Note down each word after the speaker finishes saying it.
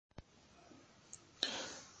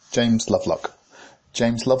James Lovelock.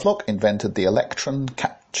 James Lovelock invented the electron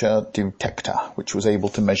capture detector, which was able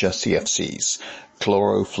to measure CFCs,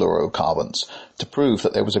 chlorofluorocarbons, to prove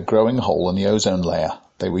that there was a growing hole in the ozone layer.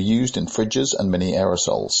 They were used in fridges and mini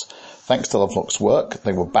aerosols. Thanks to Lovelock's work,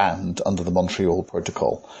 they were banned under the Montreal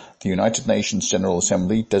Protocol. The United Nations General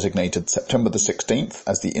Assembly designated September the 16th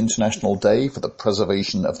as the International Day for the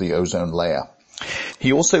Preservation of the Ozone Layer.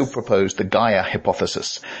 He also proposed the Gaia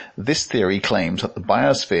hypothesis. This theory claims that the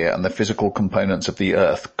biosphere and the physical components of the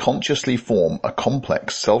Earth consciously form a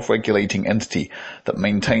complex, self-regulating entity that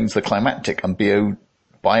maintains the climatic and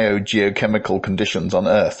biogeochemical conditions on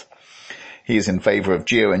Earth. He is in favour of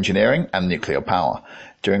geoengineering and nuclear power.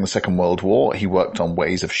 During the Second World War, he worked on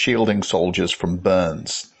ways of shielding soldiers from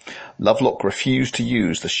burns. Lovelock refused to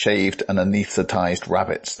use the shaved and anaesthetised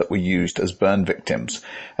rabbits that were used as burn victims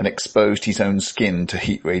and exposed his own skin to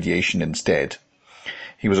heat radiation instead.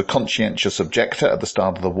 He was a conscientious objector at the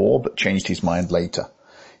start of the war, but changed his mind later.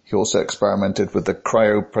 He also experimented with the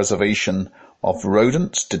cryopreservation of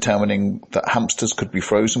rodents, determining that hamsters could be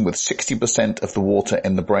frozen with 60% of the water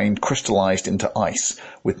in the brain crystallized into ice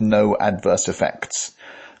with no adverse effects.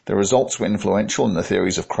 The results were influential in the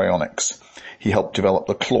theories of cryonics. He helped develop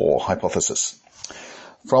the claw hypothesis.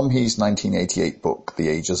 From his 1988 book, The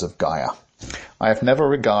Ages of Gaia. I have never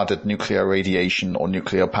regarded nuclear radiation or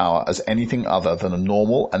nuclear power as anything other than a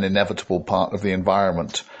normal and inevitable part of the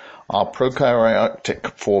environment. Our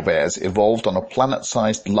prokaryotic forebears evolved on a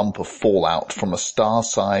planet-sized lump of fallout from a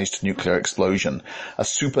star-sized nuclear explosion, a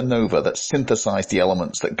supernova that synthesized the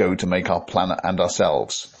elements that go to make our planet and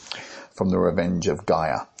ourselves. From The Revenge of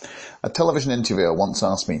Gaia. A television interviewer once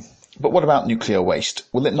asked me, "But what about nuclear waste?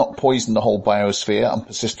 Will it not poison the whole biosphere and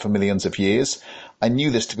persist for millions of years?" I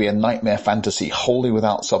knew this to be a nightmare fantasy, wholly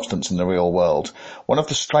without substance in the real world. One of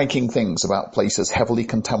the striking things about places heavily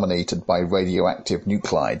contaminated by radioactive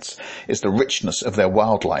nuclides is the richness of their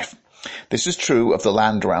wildlife. This is true of the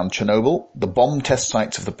land around Chernobyl, the bomb test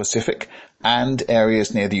sites of the Pacific, and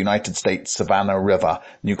areas near the United States Savannah River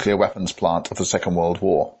nuclear weapons plant of the Second World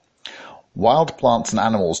War. Wild plants and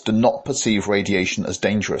animals do not perceive radiation as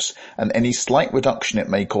dangerous, and any slight reduction it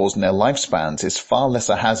may cause in their lifespans is far less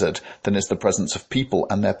a hazard than is the presence of people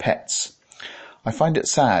and their pets. I find it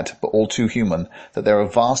sad, but all too human, that there are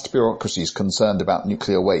vast bureaucracies concerned about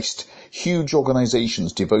nuclear waste, huge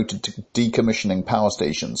organizations devoted to decommissioning power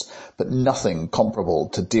stations, but nothing comparable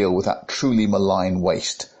to deal with that truly malign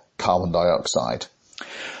waste, carbon dioxide.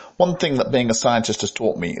 One thing that being a scientist has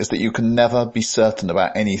taught me is that you can never be certain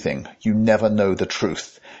about anything. You never know the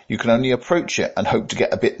truth. You can only approach it and hope to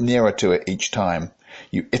get a bit nearer to it each time.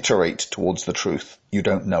 You iterate towards the truth. You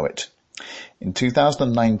don't know it. In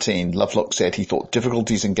 2019, Lovelock said he thought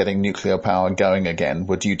difficulties in getting nuclear power going again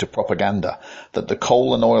were due to propaganda, that the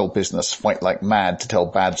coal and oil business fight like mad to tell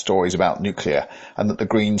bad stories about nuclear, and that the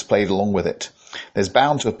Greens played along with it. There's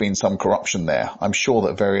bound to have been some corruption there. I'm sure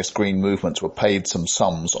that various Green movements were paid some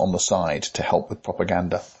sums on the side to help with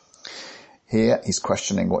propaganda. Here he's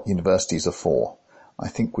questioning what universities are for. I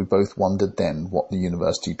think we both wondered then what the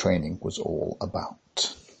university training was all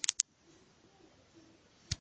about.